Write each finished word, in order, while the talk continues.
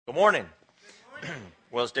Good morning.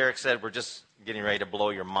 Well, as Derek said, we're just getting ready to blow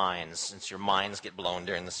your minds. Since your minds get blown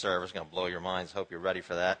during the service, it's going to blow your minds. Hope you're ready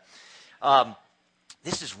for that.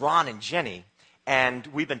 This is Ron and Jenny, and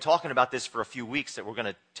we've been talking about this for a few weeks, that we're going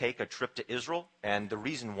to take a trip to Israel. And the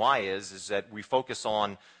reason why is that we focus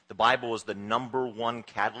on the Bible as the number one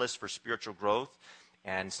catalyst for spiritual growth.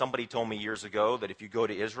 And somebody told me years ago that if you go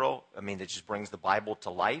to Israel, it just brings the Bible to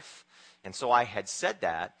life. And so I had said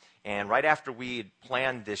that, and right after we had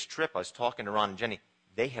planned this trip, I was talking to Ron and Jenny.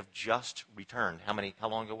 They have just returned. How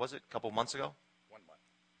long ago was it? A couple months ago? 1 month.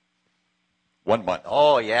 1 month.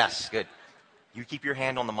 Oh, yes, good. You keep your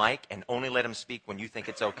hand on the mic and only let him speak when you think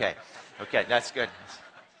it's okay. Okay, that's good.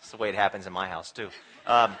 That's the way it happens in my house, too.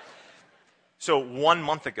 So 1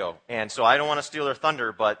 month ago, and so I don't want to steal their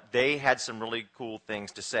thunder, but they had some really cool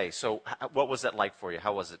things to say. So what was that like for you?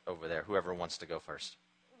 How was it over there? Whoever wants to go first.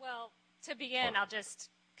 Well, to begin,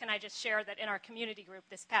 can I just share that in our community group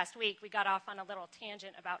this past week, we got off on a little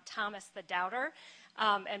tangent about Thomas the Doubter,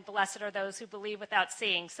 and blessed are those who believe without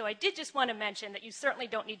seeing. So I did just want to mention that you certainly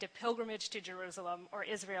don't need to pilgrimage to Jerusalem or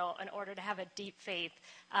Israel in order to have a deep faith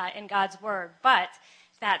in God's Word. But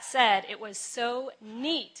that said, it was so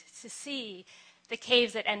neat to see the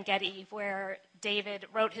caves at En-Gedi where David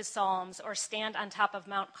wrote his Psalms, or stand on top of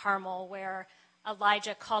Mount Carmel where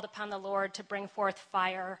Elijah called upon the Lord to bring forth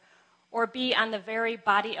fire, or be on the very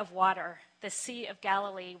body of water, the Sea of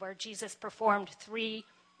Galilee, where Jesus performed 3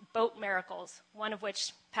 boat miracles, one of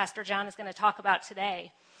which Pastor John is going to talk about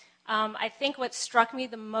today. I think what struck me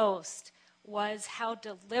the most was how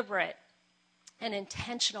deliberate and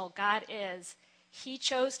intentional God is. He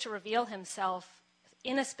chose to reveal himself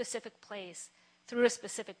in a specific place through a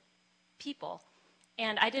specific people.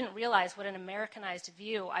 And I didn't realize what an Americanized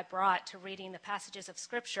view I brought to reading the passages of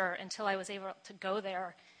Scripture until I was able to go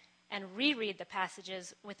there and reread the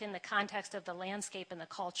passages within the context of the landscape and the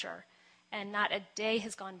culture. And not a day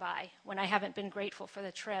has gone by when I haven't been grateful for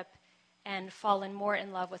the trip and fallen more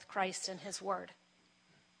in love with Christ and his Word.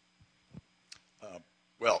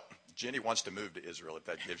 Well, Jenny wants to move to Israel, if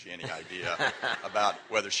that gives you any idea about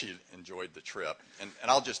whether she enjoyed the trip. And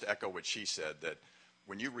I'll just echo what she said, that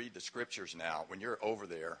when you read the Scriptures now, when you're over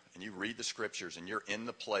there and you read the Scriptures and you're in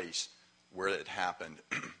the place where it happened,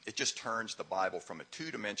 it just turns the Bible from a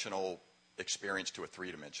 2-dimensional experience to a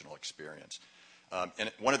 3-dimensional experience. And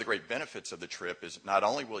one of the great benefits of the trip is not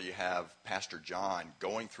only will you have Pastor John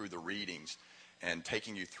going through the readings and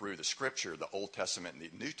taking you through the Scripture, the Old Testament and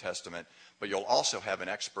the New Testament, but you'll also have an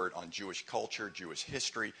expert on Jewish culture, Jewish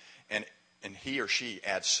history, and he or she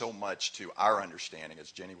adds so much to our understanding.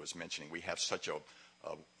 As Jenny was mentioning, we have such a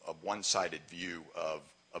one-sided view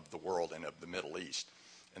of the world and of the Middle East.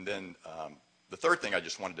 And then the third thing I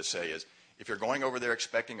just wanted to say is, if you're going over there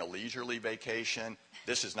expecting a leisurely vacation,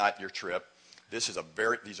 this is not your trip. These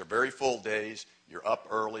are very full days. You're up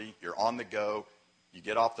early. You're on the go. You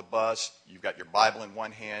get off the bus. You've got your Bible in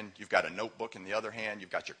one hand. You've got a notebook in the other hand. You've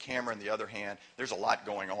got your camera in the other hand. There's a lot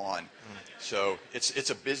going on. So it's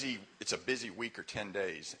a busy week or 10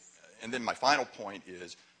 days. And then my final point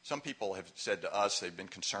is, some people have said to us they've been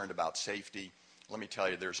concerned about safety. Let me tell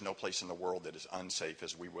you, there's no place in the world that is unsafe,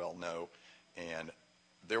 as we well know. And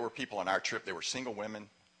there were people on our trip. There were single women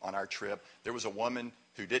on our trip. There was a woman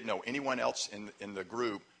who didn't know anyone else in the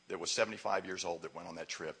group that was 75 years old that went on that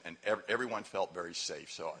trip. And everyone felt very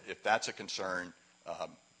safe. So if that's a concern,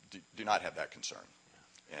 do not have that concern.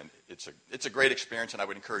 And it's a great experience, and I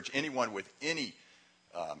would encourage anyone with any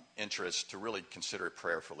interest to really consider it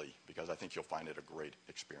prayerfully, because I think you'll find it a great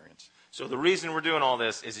experience. So the reason we're doing all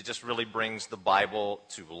this is it just really brings the Bible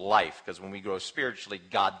to life, because when we grow spiritually,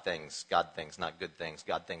 God things, not good things,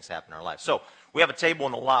 God things happen in our life. So we have a table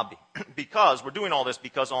in the lobby because we're doing all this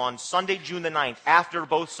because on Sunday, June the 9th, after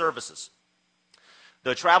both services,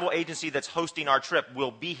 the travel agency that's hosting our trip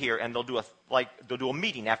will be here, and they'll do a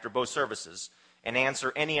meeting after both services and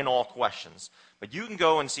answer any and all questions. But you can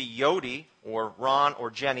go and see Yodi or Ron or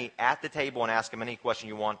Jenny at the table and ask them any question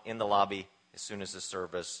you want in the lobby as soon as the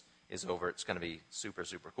service is over. It's going to be super,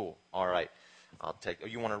 super cool. All right.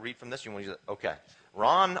 You want to read from this? Okay.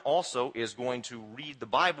 Ron also is going to read the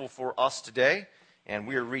Bible for us today, and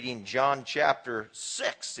we're reading John chapter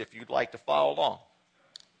 6, if you'd like to follow along.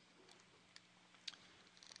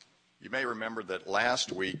 You may remember that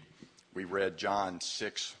last week we read John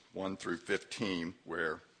 6, 1 through 15,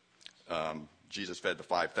 where Jesus fed the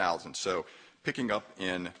 5,000. So picking up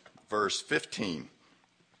in verse 15,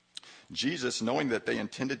 Jesus, knowing that they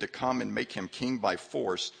intended to come and make him king by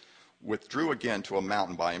force, withdrew again to a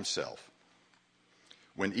mountain by himself.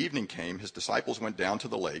 When evening came, his disciples went down to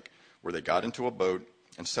the lake, where they got into a boat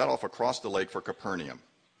and set off across the lake for Capernaum.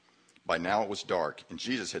 By now it was dark, and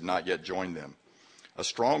Jesus had not yet joined them. A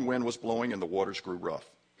strong wind was blowing, and the waters grew rough.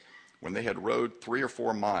 When they had rowed 3 or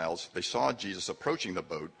 4 miles, they saw Jesus approaching the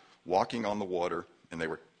boat, walking on the water, and they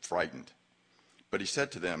were frightened. But he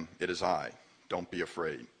said to them, "It is I. Don't be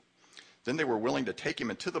afraid." Then they were willing to take him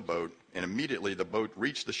into the boat, and immediately the boat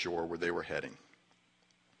reached the shore where they were heading.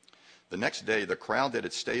 The next day, the crowd that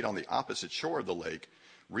had stayed on the opposite shore of the lake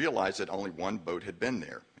realized that only one boat had been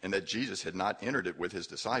there, and that Jesus had not entered it with his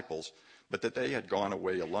disciples, but that they had gone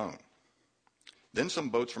away alone. Then some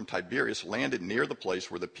boats from Tiberias landed near the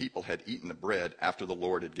place where the people had eaten the bread after the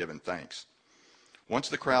Lord had given thanks. Once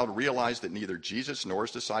the crowd realized that neither Jesus nor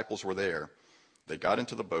his disciples were there, they got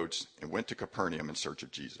into the boats and went to Capernaum in search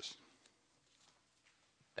of Jesus.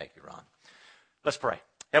 Thank you, Ron. Let's pray.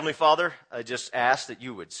 Heavenly Father, I just ask that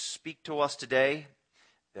you would speak to us today.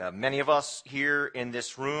 Many of us here in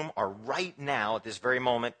this room are right now, at this very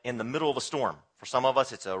moment, in the middle of a storm. For some of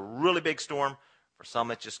us, it's a really big storm. For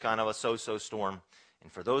some, it's just kind of a so-so storm.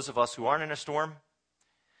 And for those of us who aren't in a storm,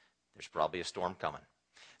 there's probably a storm coming.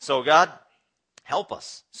 So, God, help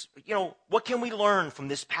us. What can we learn from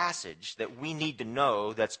this passage that we need to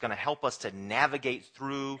know that's going to help us to navigate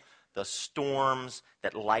through the storms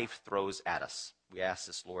that life throws at us? We ask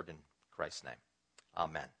this, Lord, in Christ's name.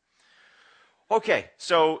 Amen. Okay,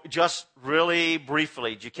 so just really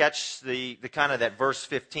briefly, did you catch the kind of that verse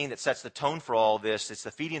 15 that sets the tone for all this? It's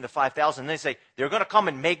the feeding of the 5,000. And they say they're going to come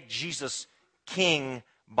and make Jesus king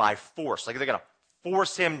by force. Like they're going to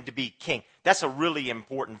force him to be king. That's a really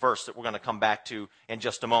important verse that we're going to come back to in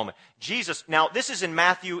just a moment. Jesus, now this is in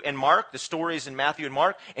Matthew and Mark. The story is in Matthew and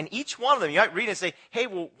Mark. And each one of them, you might read and say, hey,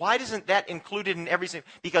 well, why isn't that included in everything?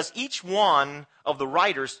 Because each one of the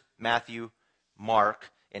writers, Matthew,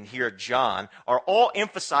 Mark, and here John, are all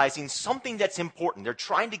emphasizing something that's important. They're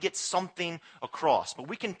trying to get something across. But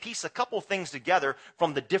we can piece a couple things together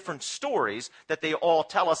from the different stories that they all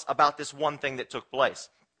tell us about this one thing that took place.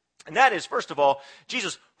 And that is, first of all,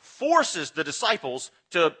 Jesus forces the disciples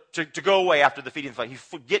to go away after the feeding of the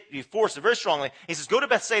 5,000. He forces it very strongly. He says, go to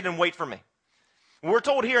Bethsaida and wait for me. We're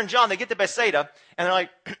told here in John, they get to Bethsaida, and they're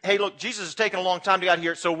like, hey, look, Jesus is taking a long time to get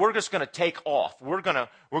here, so we're just going to take off. We're going to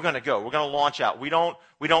go. We're going to launch out. We don't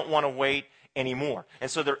want to wait anymore.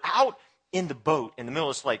 And so they're out in the boat in the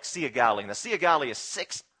middle of this lake, Sea of Galilee. And the Sea of Galilee is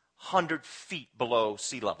 600 feet below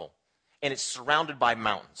sea level, and it's surrounded by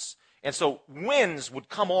mountains. And so winds would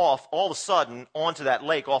come off all of a sudden onto that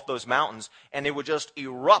lake, off those mountains, and they would just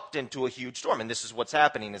erupt into a huge storm. And this is what's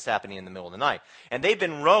happening. It's happening in the middle of the night. And they've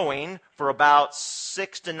been rowing for about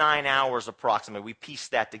 6 to 9 hours approximately. We pieced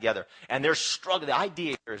that together. And they're struggling. The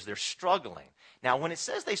idea here is they're struggling. Now, when it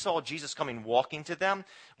says they saw Jesus coming walking to them,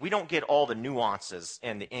 we don't get all the nuances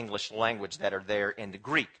in the English language that are there in the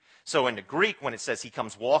Greek. So in the Greek, when it says he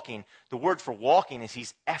comes walking, the word for walking is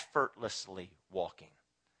he's effortlessly walking.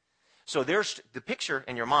 So there's the picture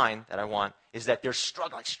in your mind that I want is that they're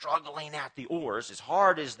struggling at the oars as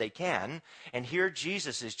hard as they can. And here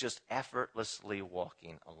Jesus is just effortlessly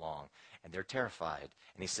walking along. And they're terrified.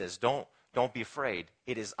 And he says, don't be afraid.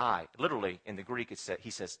 It is I. Literally, in the Greek, he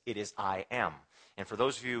says, it is I am. And for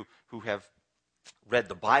those of you who have read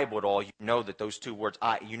the Bible at all, you know that those two words,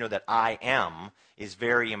 that I am is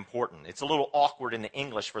very important. It's a little awkward in the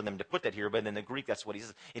English for them to put that here, but in the Greek, that's what he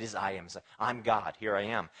says. It is I am. I'm God. Here I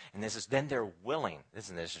am. And this is, then they're willing.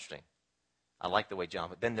 Isn't this interesting? I like the way John,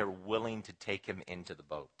 but then they're willing to take him into the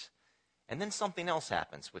boat. And then something else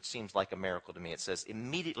happens, which seems like a miracle to me. It says,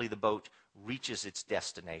 immediately the boat reaches its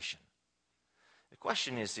destination. The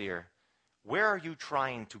question is here, where are you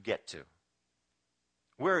trying to get to?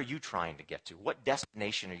 Where are you trying to get to? What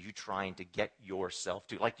destination are you trying to get yourself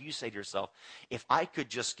to? Like, do you say to yourself, if I could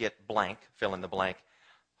just get blank, fill in the blank,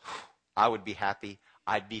 I would be happy,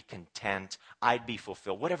 I'd be content, I'd be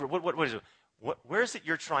fulfilled. Whatever, what is it? Where is it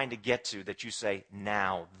you're trying to get to that you say,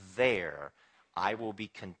 now there, I will be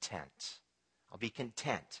content. I'll be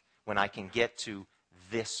content when I can get to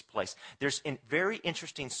this place. There's a very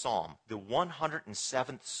interesting psalm, the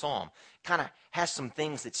 107th Psalm, kind of has some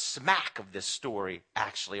things that smack of this story,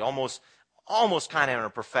 actually, almost kind of in a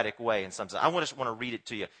prophetic way in some sense. I just want to read it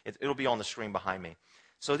to you. It'll be on the screen behind me.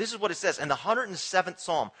 So this is what it says. In the 107th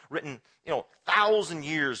Psalm, written 1,000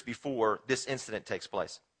 years before this incident takes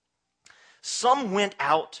place. Some went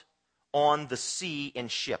out on the sea in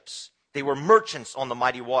ships. They were merchants on the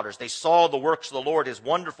mighty waters. They saw the works of the Lord, his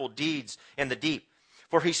wonderful deeds in the deep.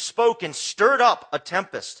 For he spoke and stirred up a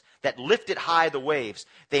tempest that lifted high the waves.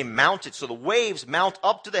 They mounted, so the waves mount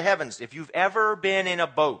up to the heavens. If you've ever been in a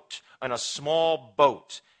boat, in a small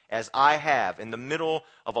boat, as I have, in the middle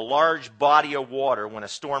of a large body of water when a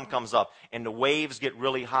storm comes up and the waves get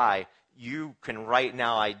really high, you can right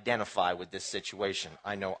now identify with this situation.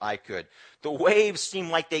 I know I could. The waves seem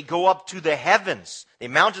like they go up to the heavens. They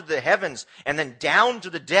mounted to the heavens and then down to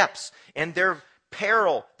the depths. And their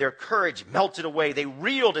peril, their courage melted away. They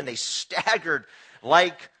reeled and they staggered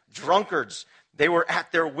like drunkards. They were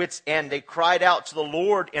at their wits' end. They cried out to the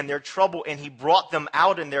Lord in their trouble, and he brought them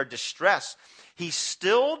out in their distress. He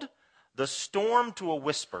stilled the storm to a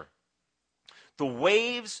whisper. The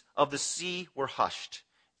waves of the sea were hushed.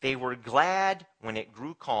 They were glad when it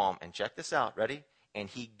grew calm. And check this out, ready? And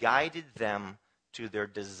he guided them to their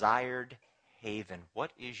desired haven.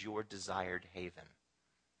 What is your desired haven?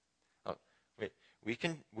 Oh, wait, we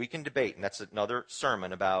can debate, and that's another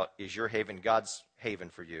sermon about, is your haven God's haven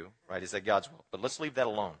for you, right? Is that God's will? But let's leave that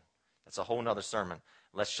alone. That's a whole other sermon.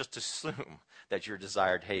 Let's just assume that your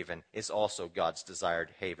desired haven is also God's desired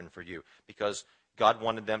haven for you, because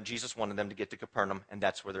Jesus wanted them to get to Capernaum, and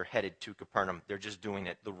that's where they're headed, to Capernaum. They're just doing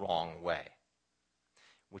it the wrong way,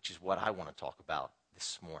 which is what I want to talk about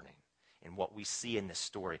this morning and what we see in this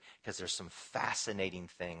story, because there's some fascinating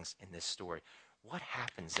things in this story. What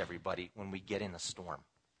happens, everybody, when we get in a storm?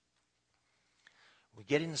 We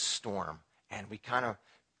get in a storm, and we kind of,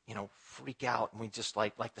 freak out, and we just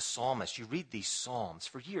like the psalmist. You read these psalms.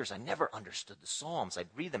 For years, I never understood the psalms. I'd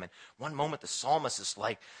read them, and one moment the psalmist is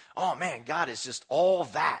like, oh man, God is just all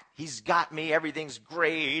that. He's got me. Everything's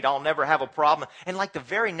great. I'll never have a problem. And like the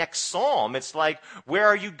very next psalm, it's like, where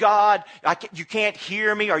are you, God? You can't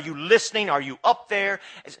hear me. Are you listening? Are you up there?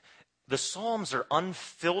 The Psalms are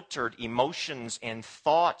unfiltered emotions and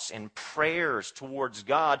thoughts and prayers towards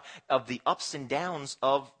God of the ups and downs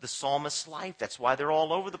of the psalmist's life. That's why they're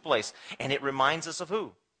all over the place. And it reminds us of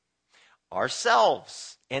who?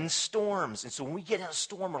 Ourselves in storms. And so when we get in a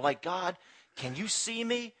storm, we're like, God, can you see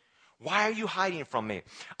me? Why are you hiding from me?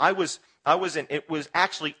 It was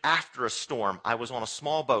actually after a storm. I was on a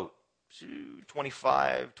small boat.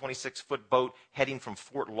 26-foot boat heading from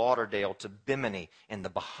Fort Lauderdale to Bimini in the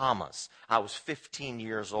Bahamas. I was 15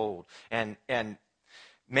 years old. And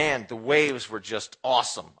man, the waves were just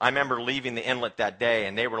awesome. I remember leaving the inlet that day,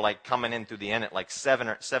 and they were like coming in through the inlet like 7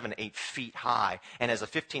 to 8 feet high. And as a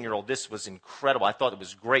 15-year-old, this was incredible. I thought it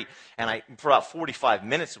was great. And for about 45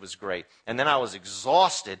 minutes, it was great. And then I was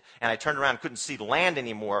exhausted, and I turned around and couldn't see land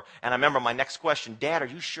anymore. And I remember my next question, Dad, are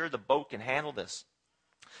you sure the boat can handle this?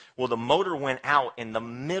 Well, the motor went out in the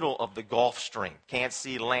middle of the Gulf Stream. Can't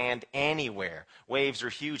see land anywhere. Waves are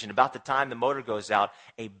huge. And about the time the motor goes out,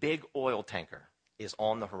 a big oil tanker is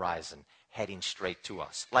on the horizon heading straight to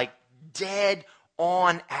us, like dead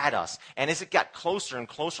on at us. And as it got closer and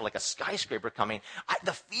closer, like a skyscraper coming,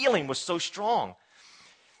 the feeling was so strong.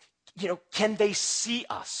 Can they see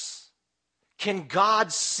us? Can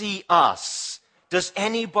God see us? Does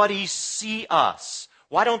anybody see us?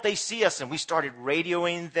 Why don't they see us? And we started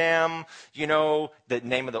radioing them. The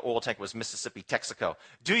name of the oil tanker was Mississippi Texaco.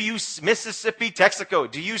 Mississippi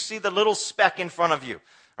Texaco, do you see the little speck in front of you?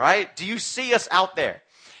 Right? Do you see us out there?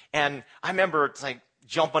 And I remember it's like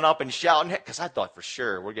jumping up and shouting, because I thought for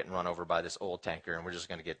sure we're getting run over by this oil tanker and we're just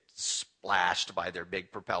going to get splashed by their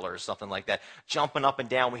big propeller or something like that. Jumping up and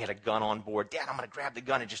down, we had a gun on board. Dad, I'm going to grab the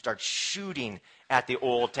gun and just start shooting at the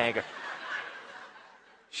oil tanker.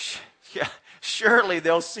 Yeah, surely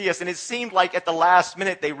they'll see us. And it seemed like at the last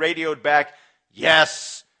minute they radioed back,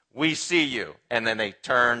 yes, we see you. And then they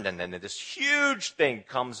turned, and then this huge thing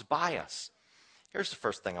comes by us. Here's the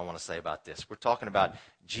first thing I want to say about this. We're talking about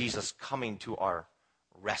Jesus coming to our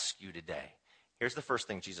rescue today. Here's the first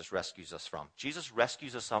thing Jesus rescues us from. Jesus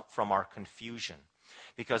rescues us from our confusion,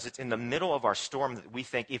 because it's in the middle of our storm that we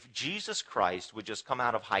think if Jesus Christ would just come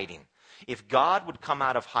out of hiding, if God would come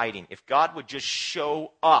out of hiding, if God would just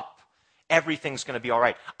show up, everything's going to be all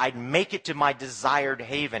right. I'd make it to my desired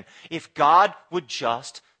haven if God would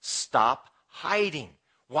just stop hiding.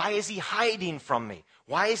 Why is he hiding from me?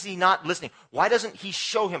 Why is he not listening? Why doesn't he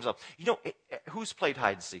show himself? Who's played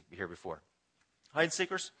hide and seek here before? Hide and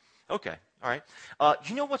seekers? Okay, all right.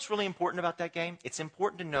 You know what's really important about that game? It's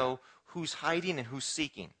important to know who's hiding and who's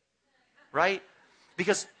seeking, right?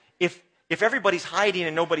 Because if everybody's hiding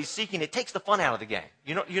and nobody's seeking, it takes the fun out of the game.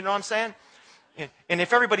 You know what I'm saying? And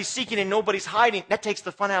if everybody's seeking and nobody's hiding, that takes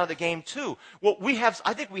the fun out of the game too. Well,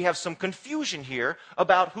 I think we have some confusion here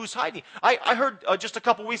about who's hiding. I heard just a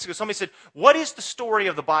couple weeks ago, somebody said, what is the story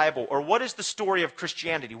of the Bible? Or what is the story of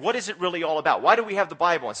Christianity? What is it really all about? Why do we have the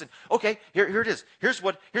Bible? I said, okay, here it is. Here's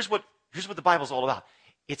what the Bible's all about.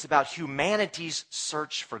 It's about humanity's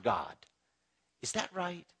search for God. Is that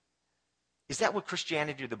right? Is that what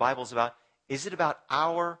Christianity or the Bible is about? Is it about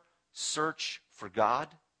our search for God?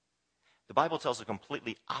 The Bible tells a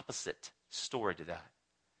completely opposite story to that.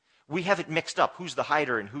 we have it mixed up. Who's the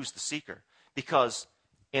hider and who's the seeker? Because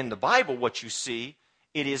in the Bible, what you see,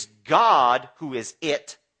 it is God who is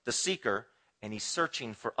it, the seeker, and he's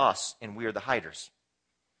searching for us, and we are the hiders.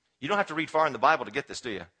 You don't have to read far in the Bible to get this,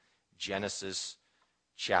 do you? Genesis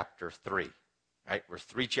chapter 3. Right? We're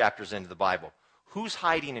 3 chapters into the Bible. Who's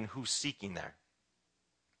hiding and who's seeking there?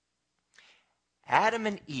 Adam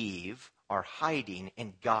and Eve are hiding,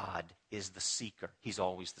 and God is the seeker. He's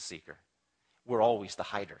always the seeker. We're always the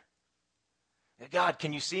hider. God,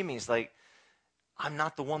 can you see me? He's like, I'm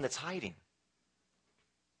not the one that's hiding.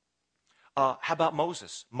 How about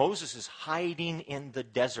Moses? Moses is hiding in the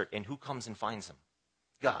desert, and who comes and finds him?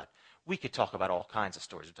 God. We could talk about all kinds of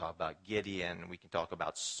stories. We talk about Gideon. We can talk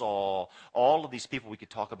about Saul. All of these people we could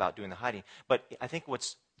talk about doing the hiding. But I think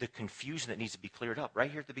what's the confusion that needs to be cleared up right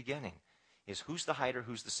here at the beginning is who's the hider,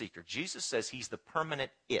 who's the seeker. Jesus says he's the permanent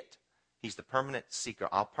it. He's the permanent seeker.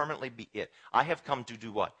 I'll permanently be it. I have come to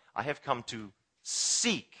do what? I have come to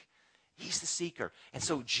seek. He's the seeker. And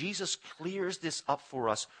so Jesus clears this up for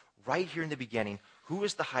us right here in the beginning. Who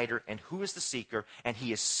is the hider and who is the seeker? And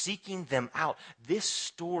he is seeking them out. This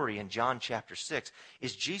story in John chapter 6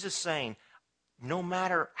 is Jesus saying, no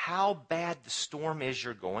matter how bad the storm is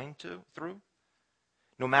you're going through,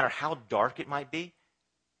 no matter how dark it might be,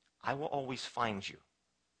 I will always find you.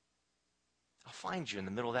 I'll find you in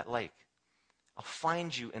the middle of that lake. I'll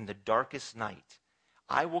find you in the darkest night.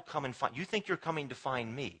 I will come and find you. You think you're coming to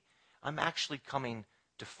find me. I'm actually coming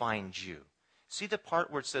to find you. See the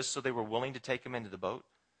part where it says, so they were willing to take him into the boat?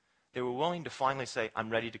 They were willing to finally say, I'm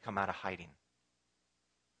ready to come out of hiding.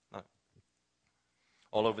 Look.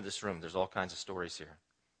 All over this room, there's all kinds of stories here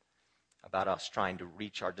about us trying to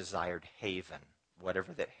reach our desired haven,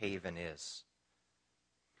 whatever that haven is.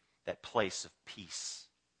 That place of peace.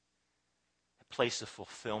 That place of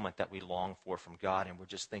fulfillment that we long for from God. And we're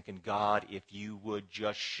just thinking, God, if you would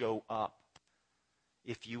just show up.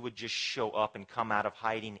 If you would just show up and come out of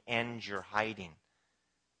hiding, end your hiding,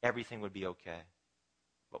 everything would be okay.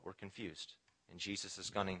 But we're confused. And Jesus is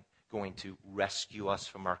going to rescue us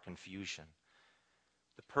from our confusion.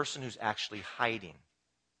 The person who's actually hiding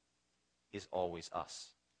is always us.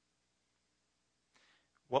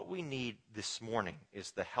 What we need this morning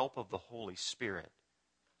is the help of the Holy Spirit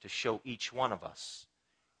to show each one of us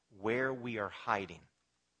where we are hiding.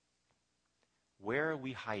 Where are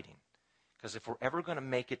we hiding? Because if we're ever going to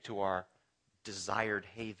make it to our desired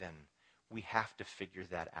haven, we have to figure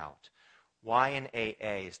that out. Why in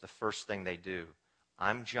AA is the first thing they do?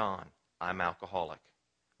 I'm John. I'm alcoholic.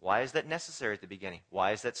 Why is that necessary at the beginning?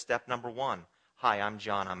 Why is that step number 1? Hi, I'm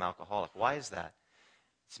John. I'm alcoholic. Why is that?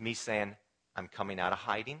 It's me saying, I'm coming out of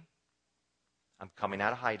hiding. I'm coming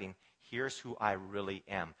out of hiding. Here's who I really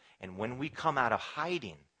am. And when we come out of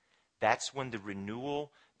hiding, that's when the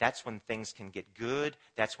renewal, that's when things can get good.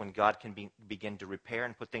 That's when God can begin to repair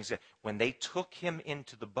and put things in. When they took him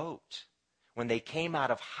into the boat, when they came out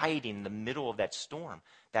of hiding in the middle of that storm,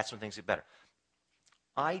 that's when things get better.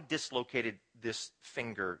 I dislocated this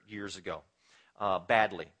finger years ago,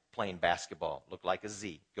 badly, playing basketball. Looked like a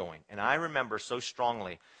Z going. And I remember so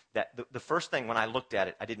strongly that the first thing when I looked at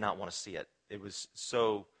it, I did not want to see it. It was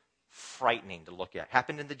so frightening to look at.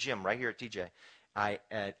 Happened in the gym right here at TJ. I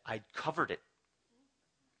covered it.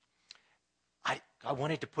 I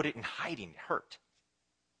wanted to put it in hiding. It hurt.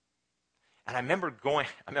 And I remember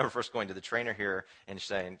first going to the trainer here and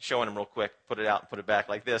showing him real quick, put it out and put it back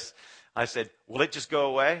like this. I said, will it just go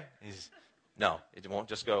away? No, it won't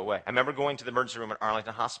just go away. I remember going to the emergency room at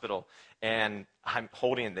Arlington Hospital, and I'm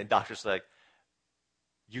holding it, and the doctor's like,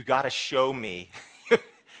 you got to show me.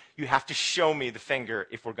 You have to show me the finger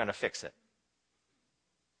if we're going to fix it.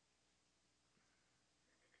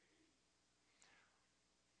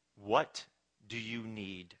 What do you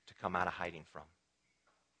need to come out of hiding from?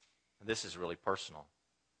 This is really personal.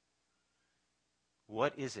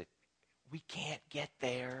 What is it? We can't get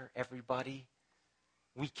there, everybody.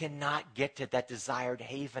 We cannot get to that desired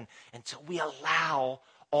haven until we allow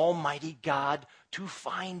Almighty God to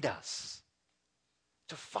find us.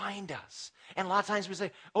 To find us. And a lot of times we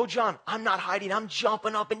say, oh, John, I'm not hiding. I'm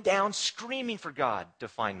jumping up and down, screaming for God to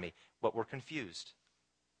find me. But we're confused.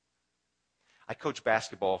 I coached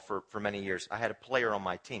basketball for many years. I had a player on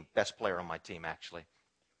my team, best player on my team, actually.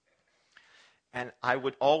 And I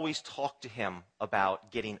would always talk to him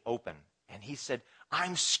about getting open. And he said,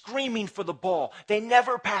 I'm screaming for the ball. They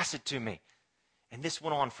never pass it to me. And this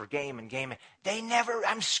went on for game and game.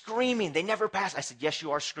 I'm screaming. They never pass. I said, yes,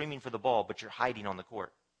 you are screaming for the ball, but you're hiding on the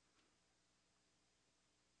court.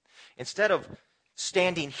 Instead of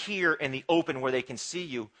standing here in the open where they can see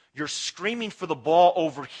you, you're screaming for the ball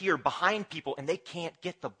over here behind people, and they can't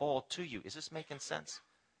get the ball to you. Is this making sense?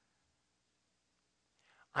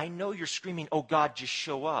 I know you're screaming, oh, God, just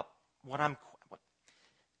show up.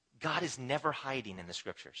 God is never hiding in the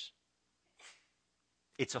Scriptures.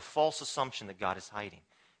 It's a false assumption that God is hiding.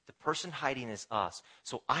 The person hiding is us.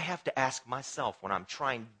 So I have to ask myself when I'm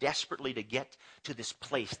trying desperately to get to this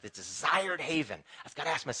place, the desired haven, I've got to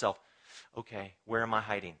ask myself, okay, where am I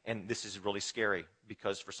hiding? And this is really scary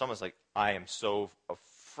because for some it's like, I am so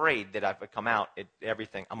afraid that if I come out at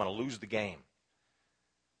everything, I'm going to lose the game.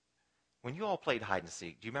 When you all played hide and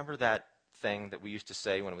seek, do you remember that thing that we used to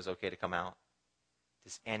say when it was okay to come out?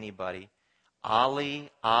 Does anybody? Ollie,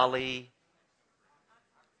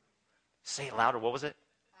 say it louder. What was it?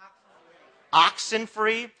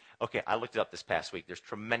 Oxen-free? Okay, I looked it up this past week. There's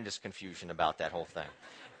tremendous confusion about that whole thing.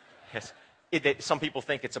 Yes. Some people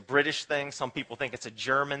think it's a British thing. Some people think it's a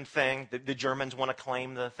German thing. The Germans want to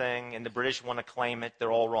claim the thing, and the British want to claim it.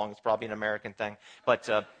 They're all wrong. It's probably an American thing. But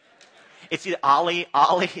it's either Ollie,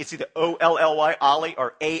 it's either O-L-L-Y, Ollie,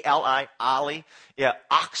 or A-L-I, Ollie. Yeah,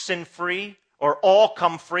 oxen-free or all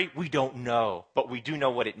come free. We don't know, but we do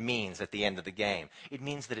know what it means at the end of the game. It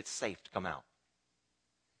means that it's safe to come out.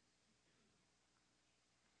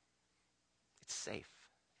 It's safe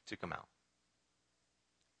to come out.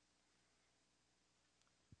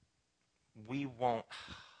 We won't.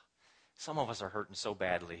 Some of us are hurting so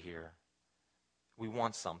badly here. We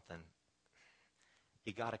want something.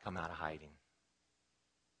 You got to come out of hiding.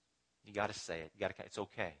 You got to say it. It's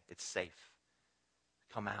okay. It's safe.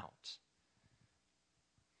 Come out.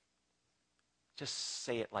 Just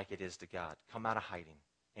say it like it is to God. Come out of hiding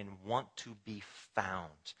and want to be found.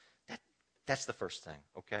 That's the first thing,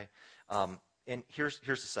 okay? And here's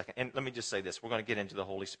the second. And let me just say this. We're going to get into the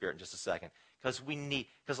Holy Spirit in just a second.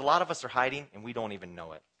 Because a lot of us are hiding and we don't even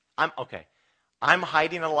know it. I'm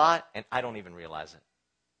hiding a lot and I don't even realize it.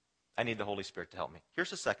 I need the Holy Spirit to help me. Here's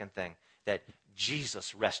the second thing that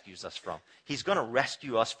Jesus rescues us from. He's going to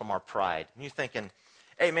rescue us from our pride. And you're thinking,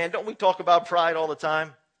 hey man, don't we talk about pride all the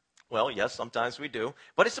time? Well, yes, sometimes we do.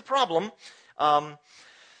 But it's a problem.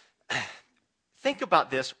 Think about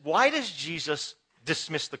this. Why does Jesus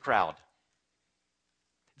dismiss the crowd?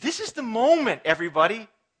 This is the moment, everybody.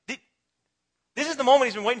 This is the moment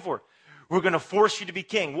he's been waiting for. We're going to force you to be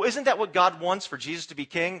king. Well, isn't that what God wants, for Jesus to be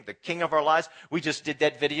king, the king of our lives? We just did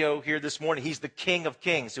that video here this morning. He's the King of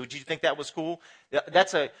Kings. So did you think that was cool?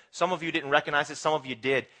 Some of you didn't recognize it. Some of you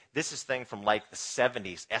did. This is thing from like the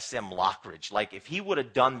 70s, SM Lockridge. Like if he would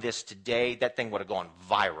have done this today, that thing would have gone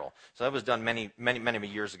viral. So that was done many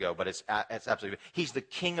years ago, but it's absolutely, he's the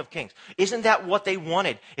King of Kings. Isn't that what they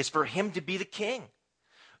wanted? Is for him to be the king.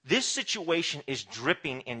 This situation is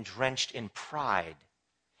dripping and drenched in pride.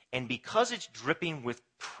 And because it's dripping with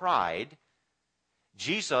pride,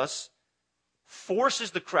 Jesus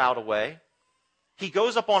forces the crowd away. He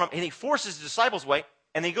goes up on him, and he forces the disciples away,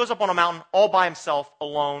 and then he goes up on a mountain all by himself,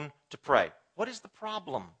 alone, to pray. What is the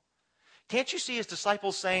problem? Can't you see his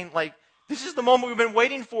disciples saying, like, this is the moment we've been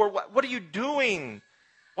waiting for. What are you doing?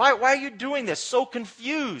 Why are you doing this? So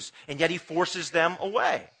confused. And yet he forces them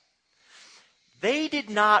away. They did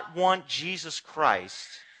not want Jesus Christ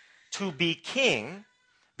to be king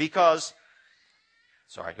because,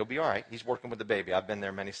 sorry, he'll be all right. He's working with the baby. I've been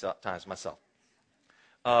there many times myself.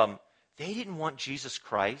 They didn't want Jesus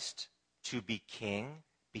Christ to be king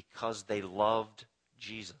because they loved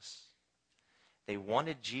Jesus. They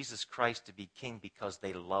wanted Jesus Christ to be king because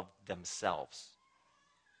they loved themselves.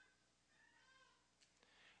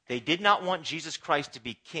 They did not want Jesus Christ to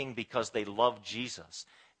be king because they loved Jesus.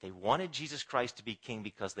 They wanted Jesus Christ to be king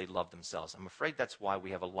because they loved themselves. I'm afraid that's why we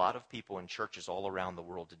have a lot of people in churches all around the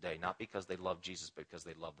world today, not because they love Jesus, but because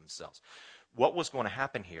they love themselves. What was going to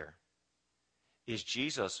happen here is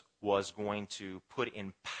Jesus was going to put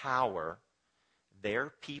in power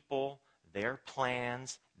their people, their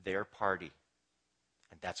plans, their party.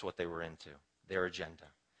 And that's what they were into, their agenda.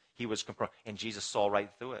 And Jesus saw right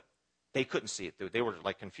through it. They couldn't see it through. They were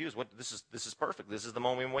like confused. This is perfect. This is the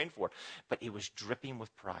moment we've been waiting for. But it was dripping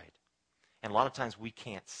with pride. And a lot of times we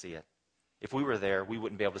can't see it. If we were there, we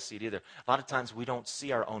wouldn't be able to see it either. A lot of times we don't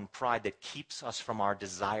see our own pride that keeps us from our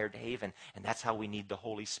desired haven. And that's how we need the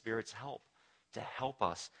Holy Spirit's help, to help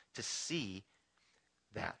us to see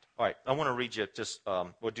that. All right, I want to read you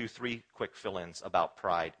we'll do 3 quick fill-ins about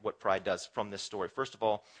pride, what pride does from this story. First of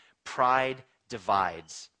all, pride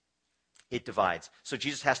divides. It divides. So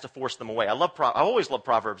Jesus has to force them away. I always love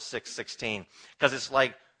Proverbs 6:16 because it's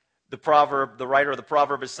like the writer of the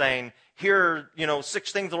proverb is saying, here,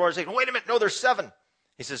 6 things the Lord is saying. Wait a minute, no, there's 7.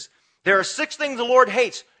 He says, there are 6 things the Lord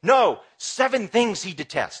hates. No, 7 things he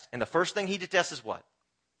detests. And the first thing he detests is what?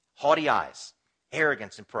 Haughty eyes,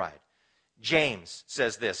 arrogance, and pride. James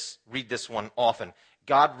says this, read this one often.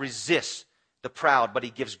 God resists the proud, but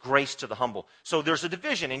he gives grace to the humble. So there's a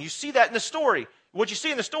division, and you see that in the story. What you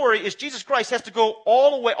see in the story is Jesus Christ has to go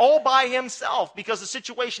all the way, all by himself, because the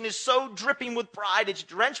situation is so dripping with pride, it's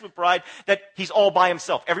drenched with pride, that he's all by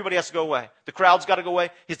himself. Everybody has to go away. The crowd's got to go away.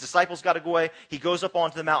 His disciples got to go away. He goes up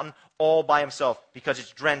onto the mountain all by himself because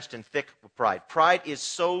it's drenched and thick with pride. Pride is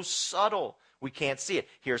so subtle, we can't see it.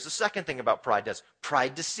 Here's the second thing about pride does.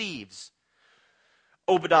 Pride deceives.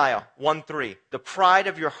 Obadiah 1:3, the pride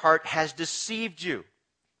of your heart has deceived you.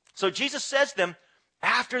 So Jesus says to them,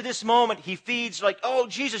 after this moment, he feeds like, oh,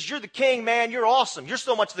 Jesus, you're the king, man. You're awesome. You're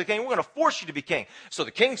so much the king. We're going to force you to be king. So the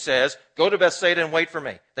king says, go to Bethsaida and wait for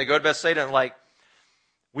me. They go to Bethsaida and like,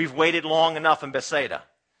 we've waited long enough in Bethsaida.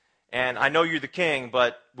 And I know you're the king,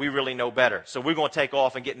 but we really know better. So we're going to take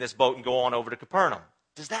off and get in this boat and go on over to Capernaum.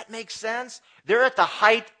 Does that make sense? They're at the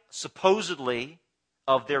height, supposedly,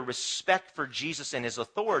 of their respect for Jesus and his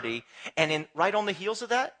authority, and right on the heels of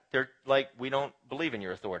that, they're like, we don't believe in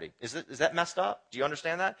your authority. Is that messed up? Do you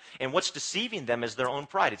understand that? And what's deceiving them is their own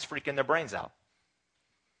pride. It's freaking their brains out.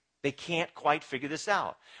 They can't quite figure this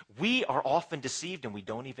out. We are often deceived and we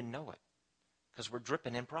don't even know it because we're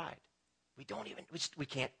dripping in pride. We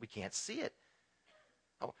can't see it.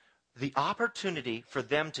 Oh, the opportunity for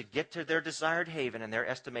them to get to their desired haven and their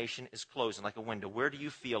estimation is closing like a window. Where do you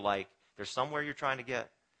feel like there's somewhere you're trying to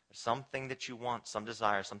get? There's something that you want, some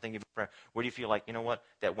desire, something you've been. Where do you feel like, you know what?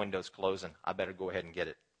 That window's closing. I better go ahead and get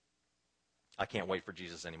it. I can't wait for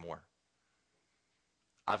Jesus anymore.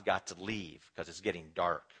 I've got to leave because it's getting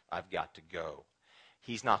dark. I've got to go.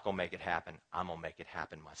 He's not going to make it happen. I'm going to make it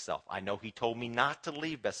happen myself. I know he told me not to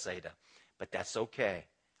leave Bethsaida, but that's okay.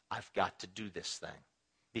 I've got to do this thing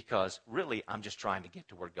because really I'm just trying to get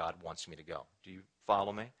to where God wants me to go. Do you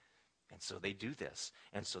follow me? And so they do this.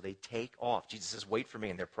 And so they take off. Jesus says, wait for me.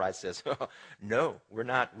 And their pride says, oh, no,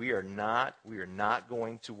 we are not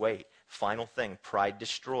going to wait. Final thing, pride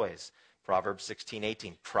destroys. Proverbs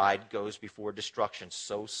 16:18, pride goes before destruction.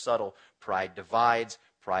 So subtle. Pride divides,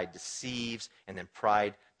 pride deceives, and then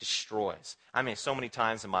pride destroys. I mean, so many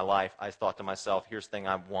times in my life, I thought to myself, here's the thing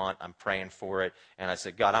I want. I'm praying for it. And I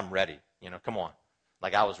said, God, I'm ready. Come on.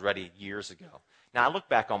 Like I was ready years ago. Now, I look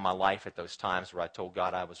back on my life at those times where I told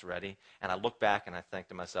God I was ready, and I look back and I think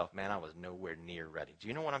to myself, man, I was nowhere near ready. Do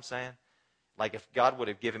you know what I'm saying? Like if God would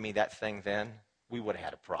have given me that thing then, we would have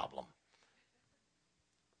had a problem.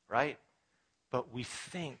 Right? But we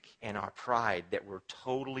think in our pride that we're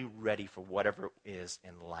totally ready for whatever it is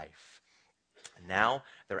in life. And now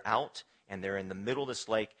they're out, and they're in the middle of this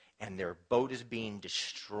lake, and their boat is being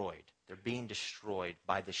destroyed. They're being destroyed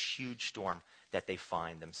by this huge storm that they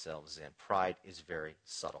find themselves in. Pride is very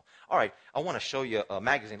subtle. All right, I want to show you a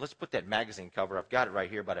magazine. Let's put that magazine cover. I've got it right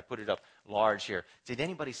here, but I put it up large here. Did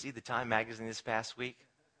anybody see the Time magazine this past week?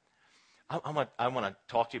 I want to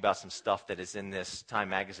talk to you about some stuff that is in this Time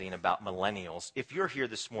magazine about millennials. If you're here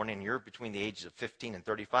this morning and you're between the ages of 15 and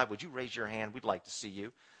 35, would you raise your hand? We'd like to see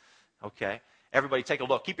you. Okay. Everybody take a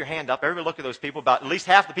look. Keep your hand up. Everybody look at those people. About at least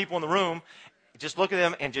half the people in the room. Just look at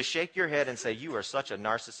them and just shake your head and say, you are such a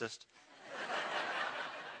narcissist.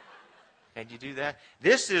 Can you do that?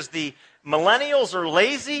 This is the millennials are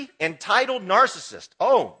lazy, entitled narcissist.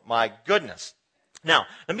 Oh, my goodness. Now,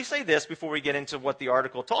 let me say this before we get into what the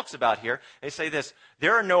article talks about here. They say this,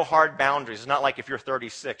 there are no hard boundaries. It's not like if you're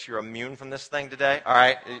 36, you're immune from this thing today. All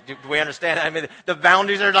right? Do we understand? I mean, the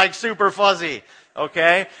boundaries are like super fuzzy.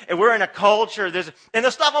 Okay? And we're in a culture, and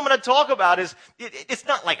the stuff I'm going to talk about is, it's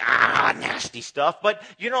not like, nasty stuff, but,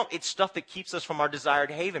 it's stuff that keeps us from our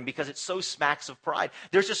desired haven because it so smacks of pride.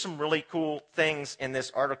 There's just some really cool things in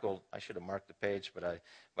this article. I should have marked the page,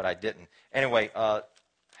 but I didn't. Anyway,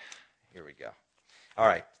 here we go. All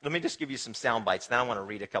right, let me just give you some sound bites. Now I want to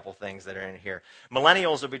read a couple things that are in here.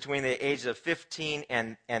 Millennials are between the ages of 15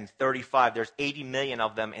 and 35. There's 80 million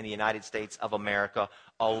of them in the United States of America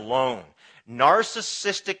alone.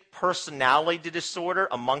 Narcissistic personality disorder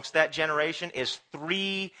amongst that generation is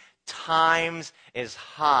 3 times as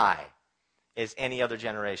high as any other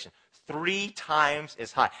generation. 3 times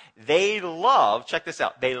as high. They love, check this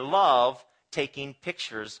out, they love taking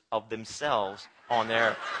pictures of themselves on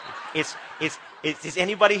there. Does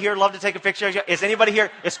anybody here love to take a picture? Is anybody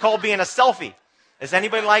here? It's called being a selfie. Does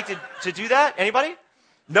anybody like to do that? Anybody?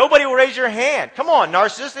 Nobody will raise your hand. Come on,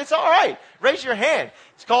 narcissist. It's all right. Raise your hand.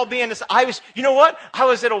 It's called being a... You know what? I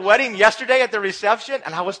was at a wedding yesterday at the reception,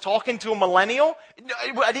 and I was talking to a millennial.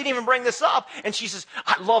 I didn't even bring this up. And she says,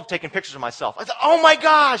 I love taking pictures of myself. I thought, oh my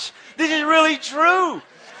gosh, this is really true.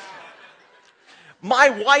 My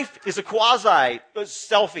wife is a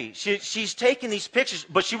quasi-selfie. She's taking these pictures,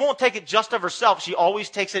 but she won't take it just of herself. She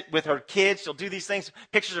always takes it with her kids. She'll do these things,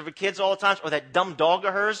 pictures of her kids all the time, or that dumb dog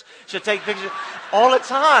of hers. She'll take pictures all the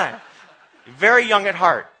time. Very young at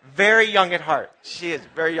heart. Very young at heart. She is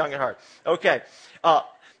very young at heart. Okay.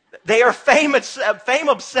 They are fame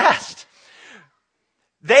obsessed.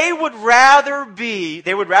 They would rather be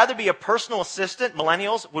a personal assistant,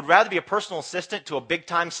 millennials would rather be a personal assistant to a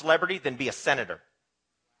big-time celebrity than be a senator.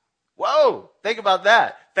 Whoa, think about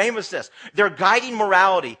that. Famousness. They're guiding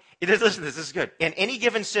morality. Listen, this is good. In any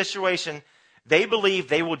given situation, they believe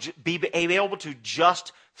they will be able to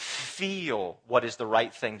just feel what is the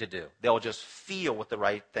right thing to do. They'll just feel what the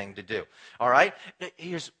right thing to do. All right?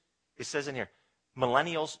 It says in here,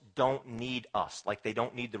 millennials don't need us, like they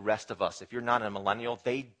don't need the rest of us. If you're not a millennial,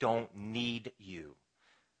 they don't need you.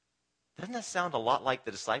 Doesn't that sound a lot like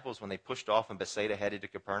the disciples when they pushed off and Bethsaida headed to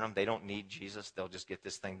Capernaum? They don't need Jesus. They'll just get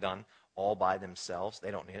this thing done all by themselves.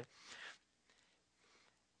 They don't need it.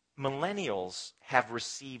 Millennials have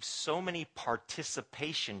received so many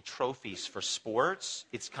participation trophies for sports.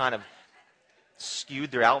 It's kind of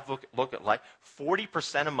skewed their outlook at life.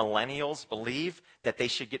 40% of millennials believe that they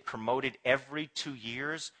should get promoted every 2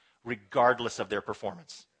 years regardless of their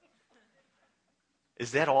performance.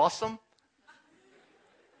 Is that awesome?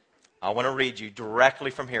 I want to read you directly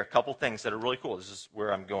from here a couple things that are really cool. This is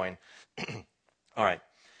where I'm going. All right.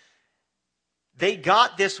 They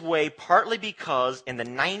got this way partly because in the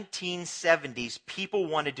 1970s, people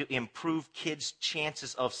wanted to improve kids'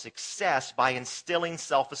 chances of success by instilling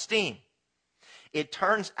self-esteem. It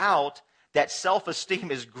turns out that self-esteem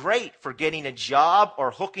is great for getting a job or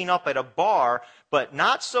hooking up at a bar, but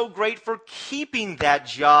not so great for keeping that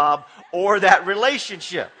job or that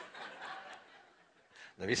relationship.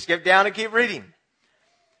 Let me skip down and keep reading.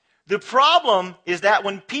 The problem is that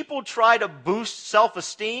when people try to boost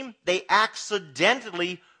self-esteem, they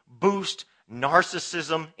accidentally boost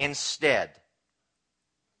narcissism instead.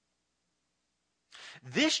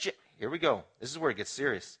 Here we go. This is where it gets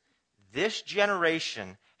serious. This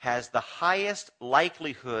generation has the highest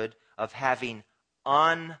likelihood of having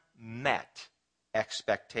unmet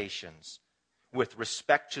expectations with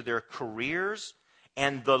respect to their careers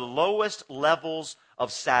and the lowest levels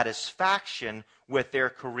of satisfaction with their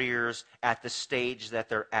careers at the stage that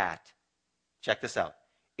they're at. Check this out.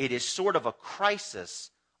 It is sort of a crisis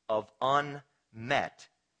of unmet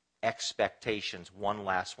expectations. One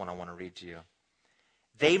last one I want to read to you.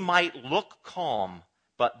 They might look calm,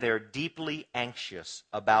 but they're deeply anxious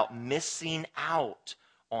about missing out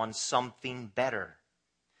on something better.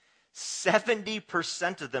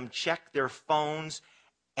 70% of them check their phones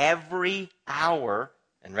every hour,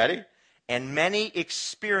 and ready? And many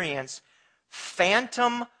experience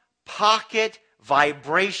phantom pocket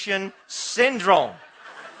vibration syndrome.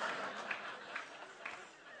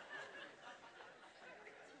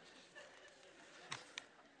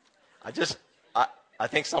 I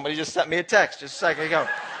think somebody just sent me a text just a second ago.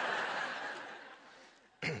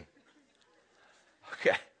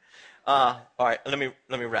 Okay. All right, let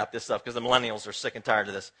me wrap this up because the millennials are sick and tired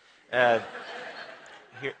of this.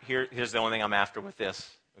 Here's the only thing I'm after with this.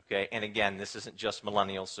 Okay, and again, this isn't just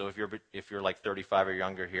millennials. So if you're like 35 or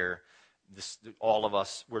younger here, all of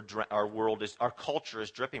us, our culture is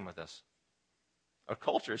dripping with this. Our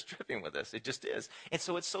culture is dripping with this. It just is, and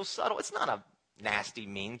so it's so subtle. It's not a nasty,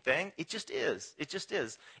 mean thing. It just is. It just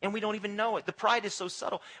is, and we don't even know it. The pride is so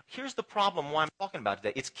subtle. Here's the problem. Why I'm talking about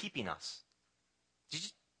today? It's keeping us.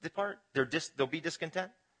 The part they'll be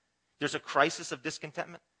discontent. There's a crisis of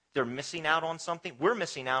discontentment. They're missing out on something. We're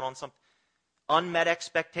missing out on something. Unmet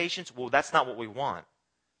expectations. Well, that's not what we want.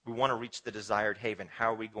 We want to reach the desired haven.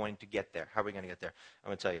 How are we going to get there? How are we going to get there? I'm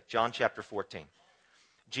going to tell you. John chapter 14.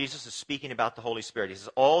 Jesus is speaking about the Holy Spirit. He says,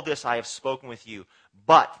 all this I have spoken with you,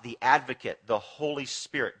 but the advocate, the Holy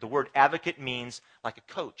Spirit. The word advocate means like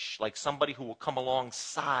a coach, like somebody who will come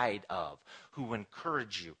alongside of, who will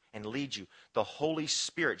encourage you and lead you. The Holy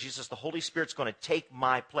Spirit. Jesus says, the Holy Spirit's going to take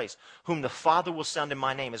my place. Whom the Father will send in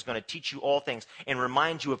my name is going to teach you all things and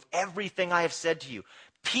remind you of everything I have said to you.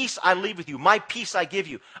 Peace I leave with you. My peace I give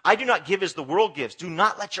you. I do not give as the world gives. Do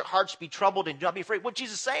not let your hearts be troubled and do not be afraid. What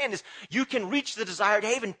Jesus is saying is you can reach the desired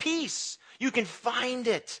haven, peace. You can find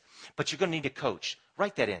it. But you're going to need a coach.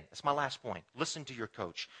 Write that in. That's my last point. Listen to your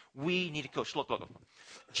coach. We need a coach. Look.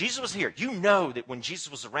 Jesus was here. You know that when Jesus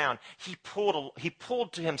was around, he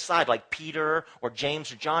pulled to him side like Peter or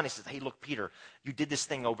James or John. He says, hey, look, Peter, you did this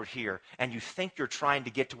thing over here, and you think you're trying to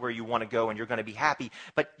get to where you want to go, and you're going to be happy,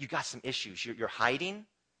 but you got some issues. You're hiding.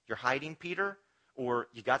 You're hiding, Peter, or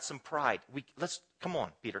you got some pride. Come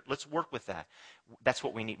on, Peter. Let's work with that. That's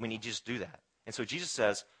what we need. We need you to do that. And so Jesus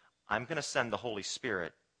says, I'm going to send the Holy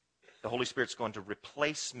Spirit. The Holy Spirit's going to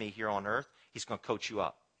replace me here on earth. He's going to coach you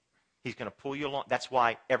up. He's going to pull you along. That's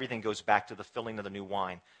why everything goes back to the filling of the new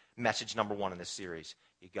wine. Message number 1 in this series.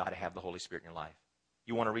 You got to have the Holy Spirit in your life.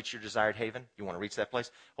 You want to reach your desired haven? You want to reach that place?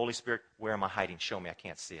 Holy Spirit, where am I hiding? Show me. I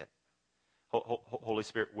can't see it. Holy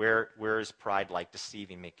Spirit, where is pride like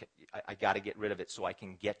deceiving me? I got to get rid of it so I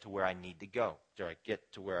can get to where I need to go. Do I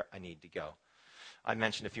get to where I need to go? I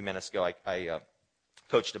mentioned a few minutes ago, I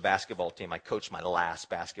coached a basketball team. I coached my last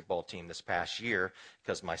basketball team this past year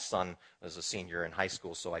because my son was a senior in high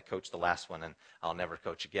school, so I coached the last one, and I'll never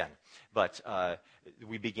coach again. But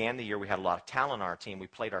we began the year, we had a lot of talent on our team. We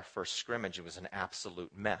played our first scrimmage. It was an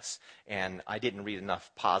absolute mess, and I didn't read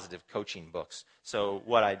enough positive coaching books. So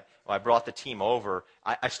I brought the team over.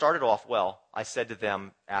 I started off well. I said to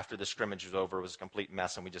them after the scrimmage was over, it was a complete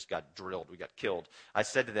mess, and we just got drilled. We got killed. I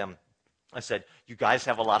said to them, you guys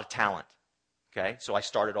have a lot of talent. Okay, so I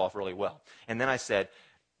started off really well. And then I said,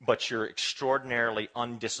 but you're extraordinarily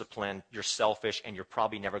undisciplined, you're selfish, and you're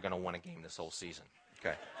probably never going to win a game this whole season.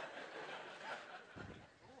 Okay.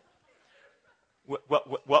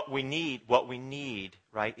 What we need,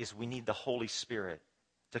 right, is we need the Holy Spirit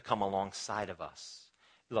to come alongside of us.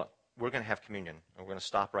 Look, we're going to have communion. And we're going to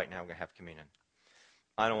stop right now. We're going to have communion.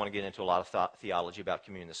 I don't want to get into a lot of theology about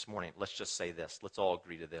communion this morning. Let's just say this. Let's all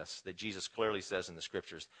agree to this, that Jesus clearly says in the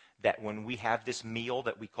Scriptures that when we have this meal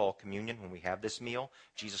that we call communion, when we have this meal,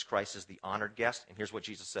 Jesus Christ is the honored guest. And here's what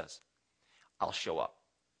Jesus says. I'll show up.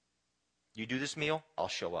 You do this meal, I'll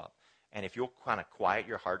show up. And if you'll kind of quiet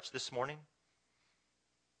your hearts this morning,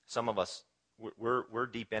 some of us, we're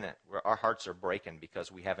deep in it. Our hearts are breaking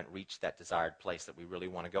because we haven't reached that desired place that we really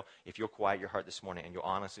want to go. If you'll quiet your heart this morning and you'll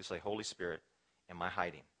honestly say, Holy Spirit, am I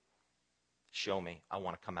hiding? Show me. I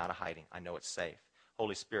want to come out of hiding. I know it's safe.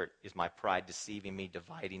 Holy Spirit, is my pride deceiving me,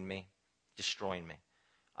 dividing me, destroying me?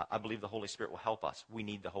 I believe the Holy Spirit will help us. We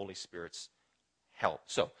need the Holy Spirit's help.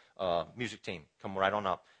 So, music team, come right on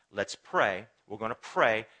up. Let's pray. We're going to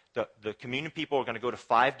pray. The communion people are going to go to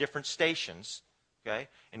 5 different stations. Okay?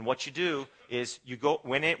 And what you do is you go,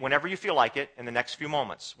 whenever you feel like it, in the next few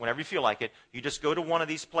moments, whenever you feel like it, you just go to one of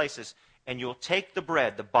these places and you'll take the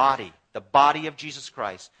bread, the body of Jesus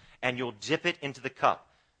Christ, and you'll dip it into the cup,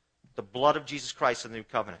 the blood of Jesus Christ in the new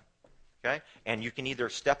covenant. Okay? And you can either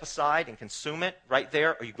step aside and consume it right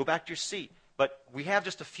there, or you go back to your seat. But we have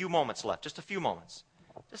just a few moments left, just a few moments.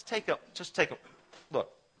 Just take a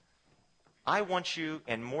look. I want you,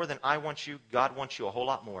 and more than I want you, God wants you a whole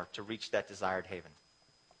lot more to reach that desired haven.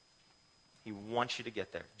 He wants you to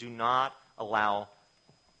get there. Do not allow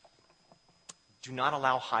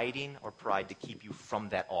hiding or pride to keep you from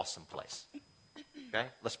that awesome place. Okay?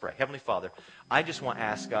 Let's pray. Heavenly Father, I just want to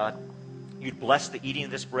ask God, you'd bless the eating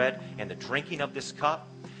of this bread and the drinking of this cup.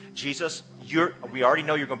 Jesus, we already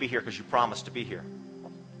know you're going to be here because you promised to be here.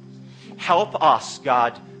 Help us,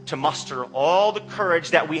 God, to muster all the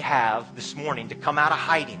courage that we have this morning to come out of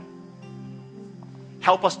hiding.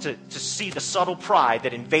 Help us to see the subtle pride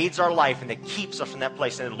that invades our life and that keeps us from that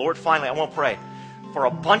place. And Lord, finally, I want to pray for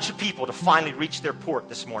a bunch of people to finally reach their port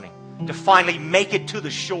this morning, to finally make it to the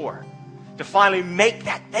shore, to finally make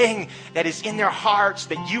that thing that is in their hearts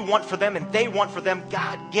that you want for them and they want for them.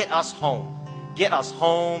 God, get us home. Get us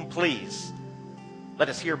home, please. Let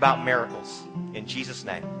us hear about miracles. In Jesus'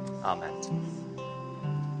 name, amen.